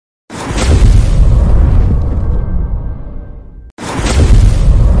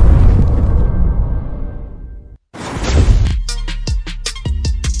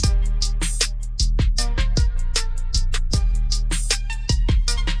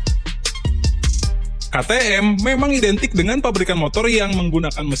KTM memang identik dengan pabrikan motor yang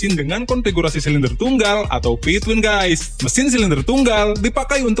menggunakan mesin dengan konfigurasi silinder tunggal atau pit-twin guys. Mesin silinder tunggal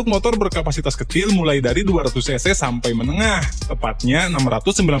dipakai untuk motor berkapasitas kecil mulai dari 200 cc sampai menengah, tepatnya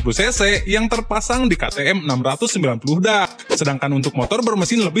 690 cc yang terpasang di KTM 690 dak. Sedangkan untuk motor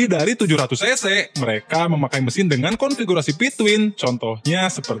bermesin lebih dari 700 cc, mereka memakai mesin dengan konfigurasi pit-twin, contohnya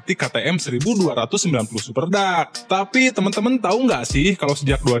seperti KTM 1290 Super dak. Tapi teman-teman tahu nggak sih kalau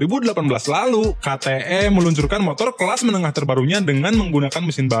sejak 2018 lalu, KTM meluncurkan motor kelas menengah terbarunya dengan menggunakan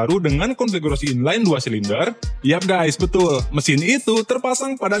mesin baru dengan konfigurasi inline 2 silinder? Yap guys, betul. Mesin itu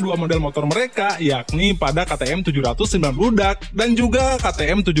terpasang pada dua model motor mereka, yakni pada KTM 790 dak dan juga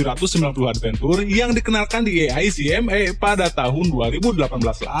KTM 790 Adventure yang dikenalkan di EICMA pada tahun 2018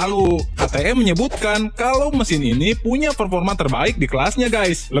 lalu. KTM menyebutkan kalau mesin ini punya performa terbaik di kelasnya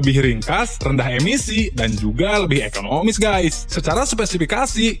guys. Lebih ringkas, rendah emisi, dan juga lebih ekonomis guys. Secara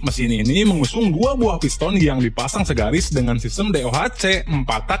spesifikasi, mesin ini mengusung dua buah piston yang dipasang segaris dengan sistem DOHC 4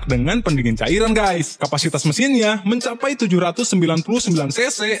 tak dengan pendingin cairan guys. Kapasitas mesinnya mencapai 799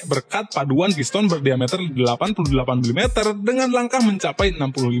 cc berkat paduan piston berdiameter 88 mm dengan langkah mencapai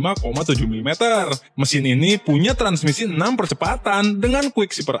 65,7 mm. Mesin ini punya transmisi 6 percepatan dengan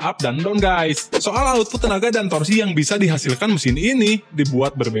quick shifter up dan down guys. Soal output tenaga dan torsi yang bisa dihasilkan mesin ini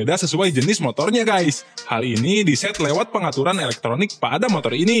dibuat berbeda sesuai jenis motornya guys. Hal ini diset lewat pengaturan elektronik pada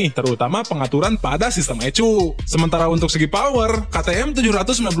motor ini, terutama pengaturan pada sistem ECU. Sementara untuk segi power, KTM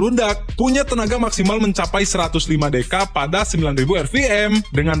 790 dak punya tenaga maksimal mencapai 105 dk pada 9000 rpm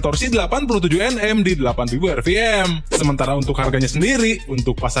dengan torsi 87 Nm di 8000 rpm. Sementara untuk harganya sendiri,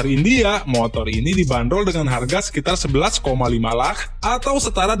 untuk pasar India, motor ini dibanderol dengan harga sekitar 11,5 lakh atau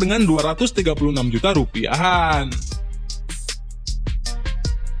setara dengan 236 juta rupiahan.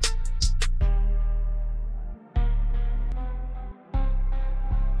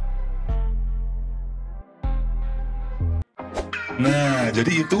 Nah,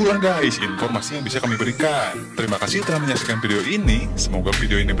 jadi itulah guys informasi yang bisa kami berikan. Terima kasih telah menyaksikan video ini. Semoga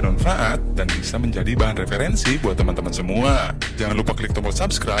video ini bermanfaat dan bisa menjadi bahan referensi buat teman-teman semua. Jangan lupa klik tombol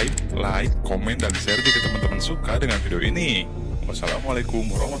subscribe, like, komen, dan share jika teman-teman suka dengan video ini. Wassalamualaikum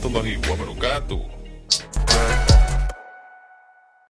warahmatullahi wabarakatuh.